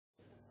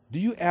Do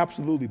you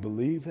absolutely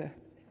believe that?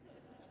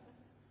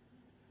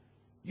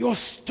 Your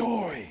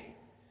story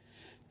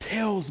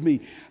tells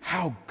me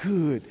how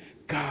good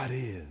God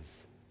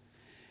is.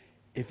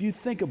 If you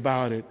think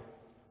about it,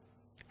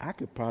 I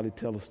could probably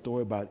tell a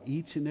story about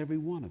each and every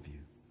one of you.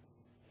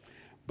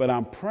 But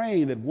I'm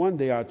praying that one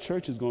day our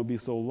church is going to be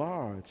so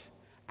large,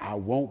 I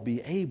won't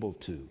be able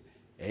to.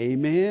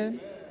 Amen?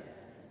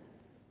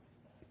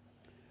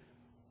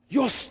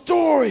 Your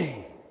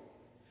story,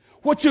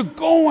 what you're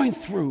going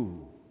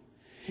through,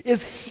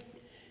 is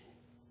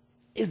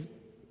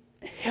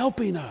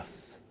helping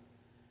us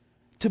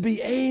to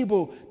be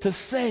able to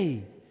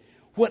say,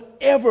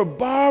 whatever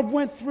Barb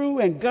went through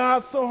and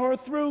God saw her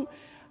through,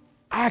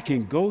 I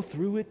can go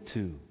through it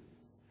too.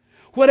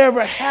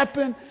 Whatever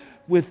happened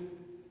with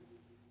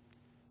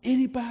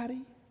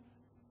anybody,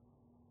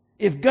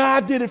 if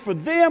God did it for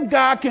them,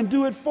 God can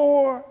do it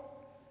for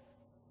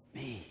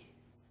me.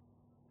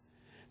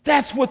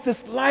 That's what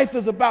this life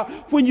is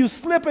about. When you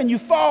slip and you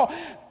fall,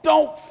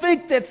 don't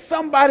think that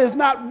somebody's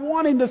not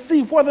wanting to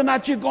see whether or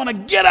not you're going to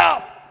get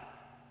up.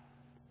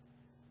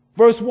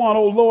 Verse 1,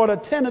 O Lord,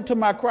 attend unto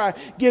my cry.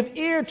 Give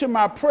ear to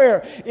my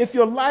prayer. If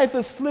your life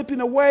is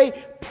slipping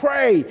away,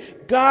 pray.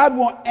 God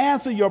will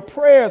answer your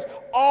prayers.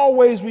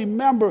 Always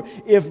remember,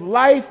 if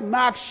life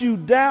knocks you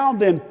down,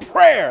 then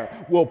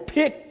prayer will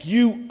pick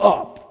you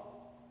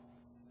up.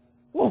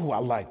 Whoa, I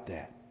like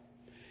that.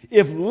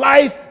 If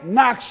life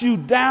knocks you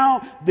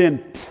down,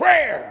 then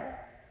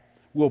prayer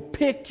will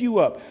pick you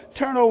up.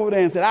 Turn over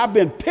there and say, I've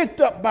been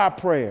picked up by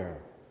prayer.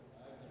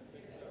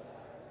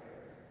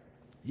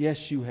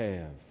 Yes, you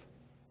have.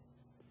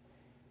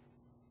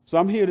 So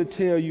I'm here to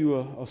tell you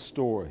a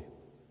story.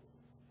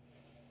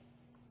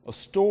 A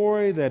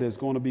story that is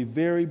going to be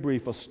very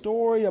brief. A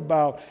story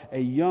about a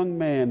young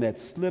man that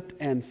slipped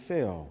and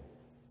fell.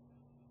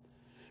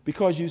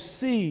 Because you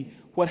see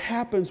what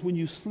happens when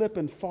you slip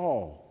and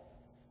fall.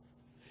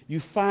 You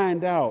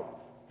find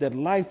out that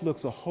life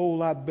looks a whole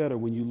lot better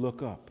when you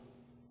look up.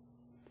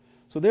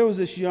 So there was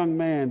this young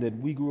man that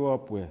we grew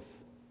up with.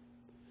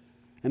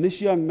 And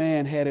this young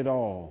man had it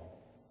all.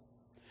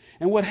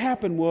 And what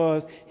happened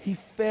was he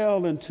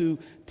fell into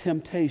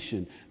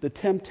temptation, the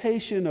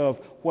temptation of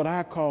what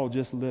I call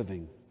just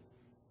living.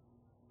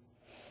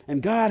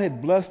 And God had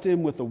blessed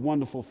him with a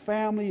wonderful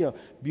family, a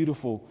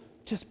beautiful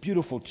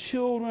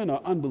children, an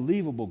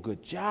unbelievable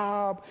good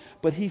job.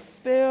 But he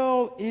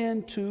fell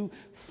into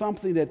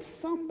something that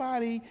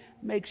somebody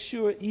makes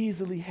sure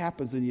easily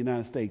happens in the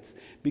United States,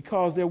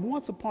 because there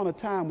once upon a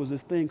time was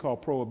this thing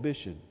called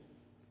prohibition.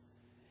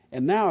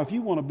 And now if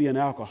you want to be an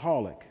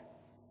alcoholic,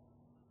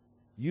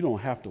 you don't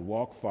have to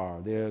walk far.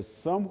 There's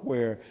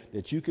somewhere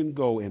that you can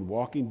go in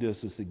walking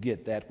distance to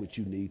get that which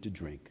you need to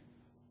drink.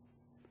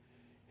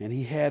 And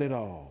he had it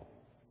all.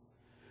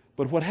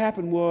 But what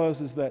happened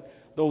is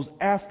that those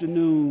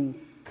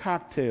afternoon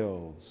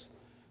cocktails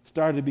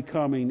started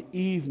becoming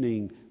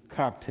evening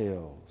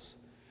cocktails.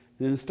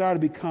 Then it started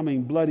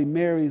becoming Bloody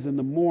Marys in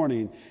the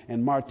morning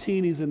and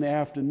martinis in the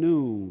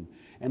afternoon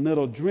and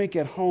little drink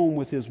at home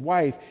with his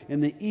wife in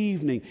the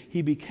evening.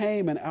 He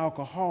became an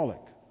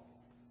alcoholic.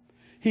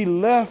 He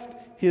left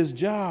his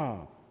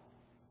job.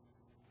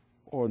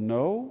 Or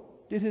no,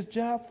 did his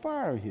job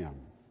fire him?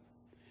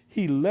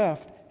 He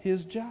left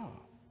his job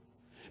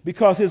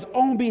because his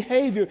own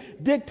behavior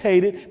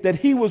dictated that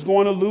he was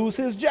going to lose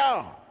his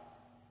job.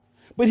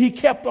 But he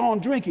kept on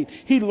drinking.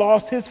 He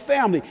lost his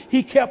family.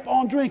 He kept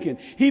on drinking.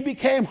 He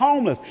became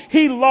homeless.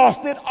 He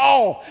lost it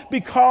all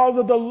because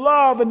of the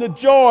love and the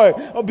joy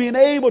of being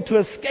able to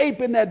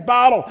escape in that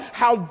bottle.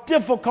 How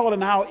difficult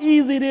and how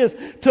easy it is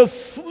to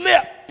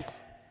slip.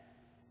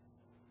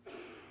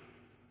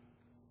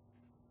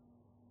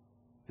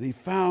 And he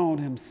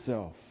found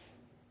himself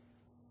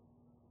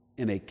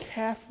in a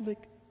Catholic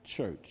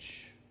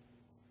church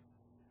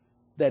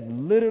that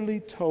literally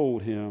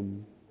told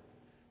him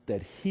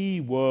that he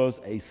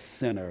was a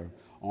sinner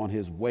on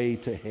his way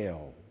to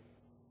hell.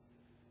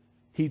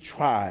 He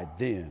tried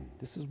then,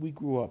 this is we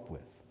grew up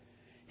with,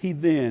 he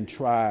then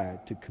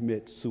tried to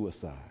commit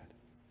suicide.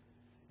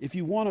 If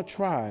you want to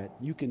try it,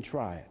 you can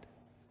try it.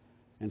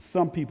 And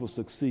some people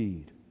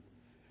succeed.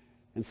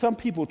 And some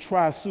people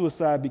try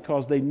suicide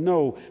because they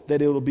know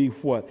that it'll be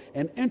what?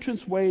 An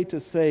entranceway to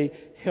say,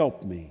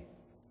 help me.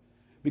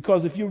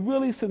 Because if you're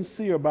really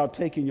sincere about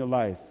taking your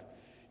life,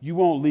 you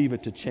won't leave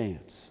it to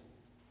chance.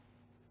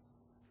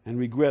 And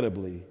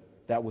regrettably,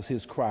 that was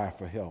his cry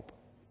for help.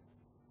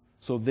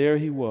 So there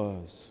he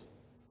was,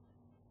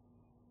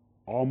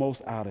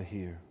 almost out of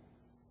here.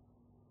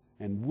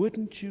 And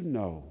wouldn't you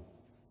know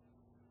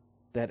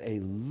that a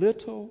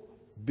little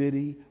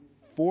bitty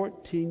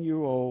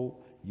 14-year-old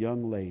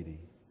young lady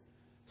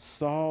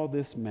saw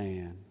this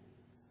man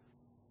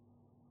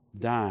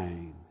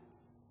dying,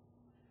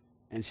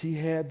 and she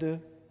had the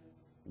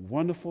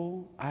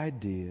wonderful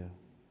idea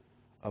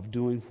of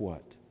doing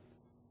what?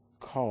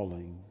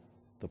 Calling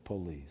the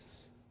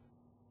police,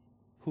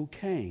 who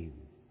came,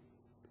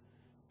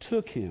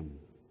 took him,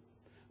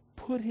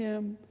 put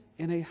him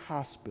in a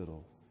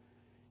hospital.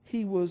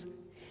 He was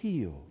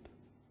healed.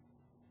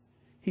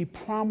 he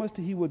promised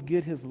he would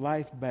get his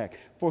life back,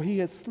 for he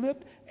had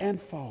slipped and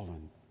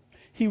fallen.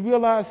 He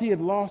realized he had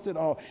lost it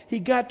all. He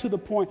got to the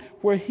point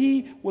where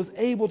he was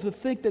able to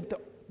think that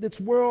this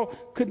world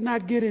could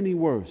not get any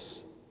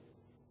worse.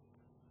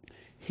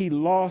 He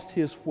lost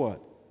his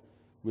what?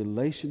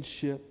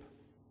 Relationship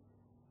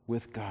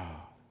with God.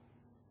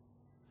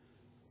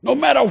 No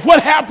matter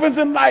what happens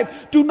in life,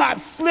 do not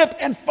slip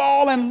and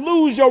fall and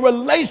lose your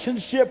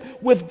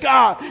relationship with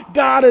God.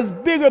 God is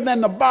bigger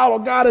than the bottle.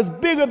 God is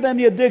bigger than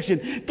the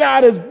addiction.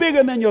 God is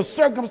bigger than your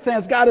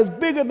circumstance. God is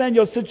bigger than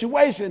your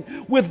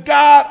situation. With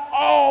God,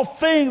 all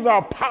things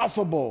are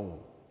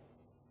possible.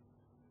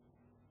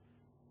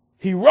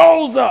 He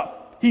rose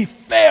up. He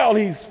fell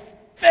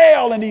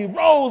and he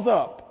rose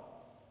up.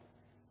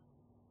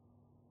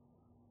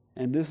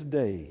 And this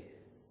day,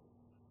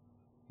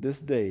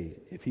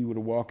 if he were to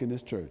walk in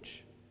this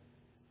church,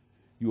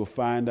 you will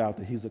find out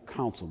that he's a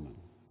councilman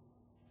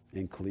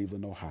in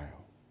Cleveland, Ohio.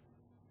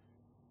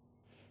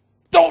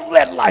 Don't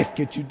let life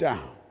get you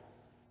down.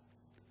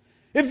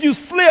 If you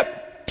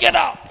slip, get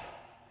up.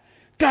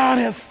 God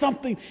has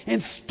something in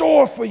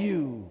store for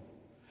you.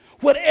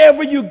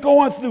 Whatever you're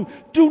going through,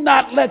 do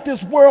not let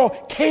this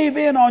world cave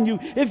in on you.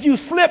 If you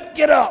slip,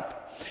 get up.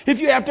 If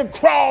you have to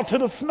crawl to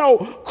the snow,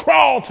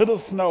 crawl to the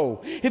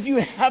snow. If you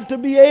have to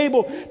be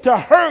able to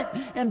hurt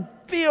and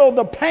feel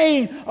the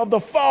pain of the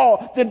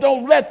fall, then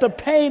don't let the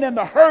pain and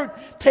the hurt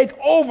take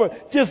over.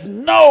 Just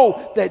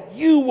know that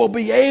you will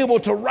be able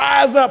to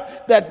rise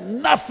up, that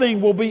nothing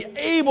will be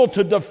able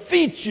to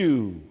defeat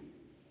you.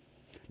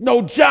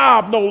 No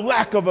job, no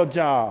lack of a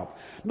job.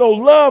 No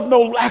love,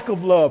 no lack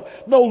of love.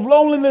 No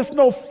loneliness,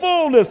 no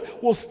fullness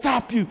will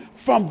stop you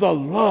from the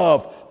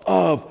love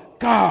of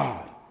God.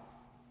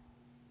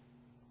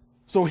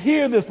 So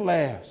hear this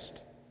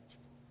last.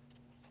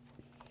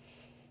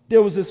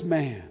 There was this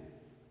man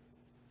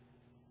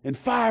in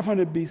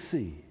 500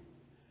 BC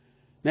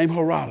named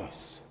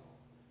Herodotus.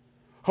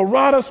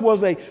 Herodotus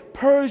was a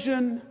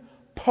Persian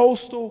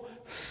postal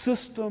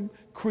system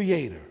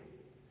creator.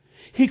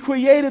 He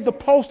created the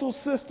postal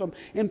system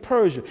in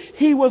Persia.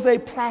 He was a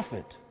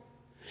prophet.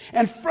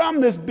 And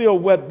from this Bill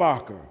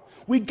Wetbacher,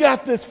 we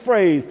got this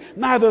phrase,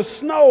 neither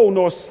snow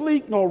nor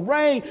sleet nor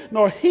rain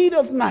nor heat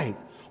of night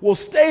will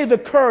stay the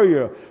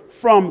courier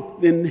from,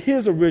 in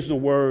his original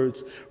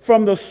words,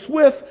 from the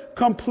swift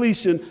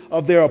completion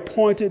of their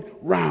appointed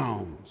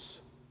rounds.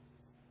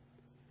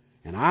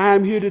 And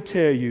I'm here to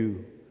tell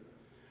you,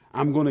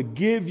 I'm going to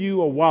give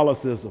you a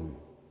Wallaceism.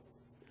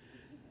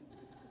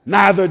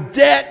 Neither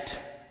debt,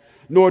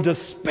 nor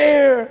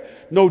despair,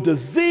 nor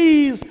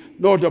disease,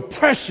 nor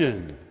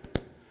depression,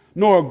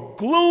 nor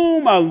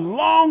gloom or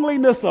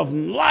loneliness of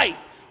light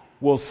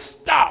will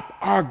stop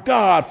our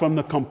God from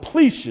the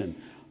completion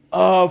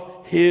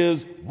of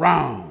his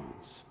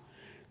rounds.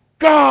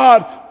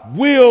 God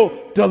will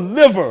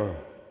deliver.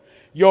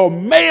 Your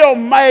mail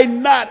may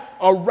not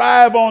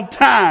arrive on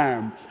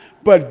time,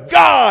 but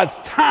God's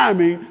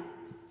timing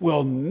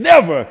will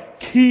never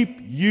keep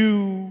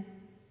you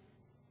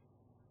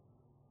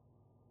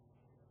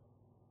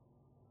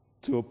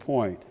to a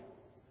point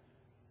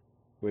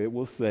where it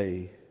will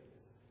say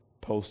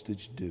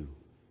postage due.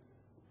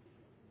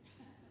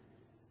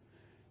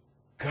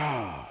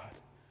 God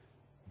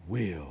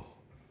will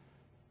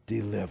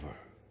deliver.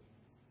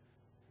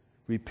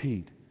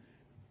 Repeat.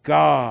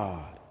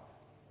 God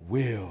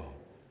will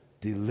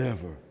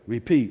deliver.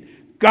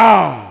 Repeat.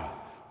 God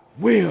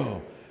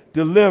will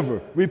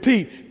deliver.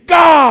 Repeat.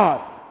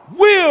 God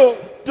will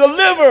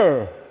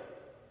deliver.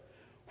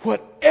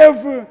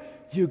 Whatever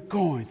you're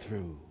going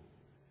through,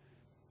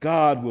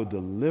 God will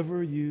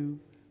deliver you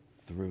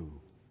through.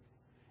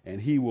 And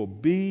he will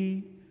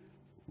be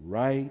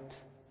right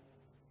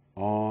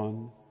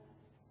on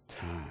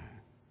time.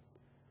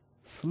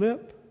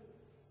 Slip,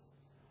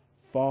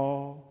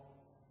 fall,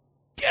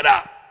 get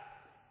up.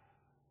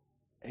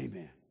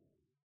 Amen.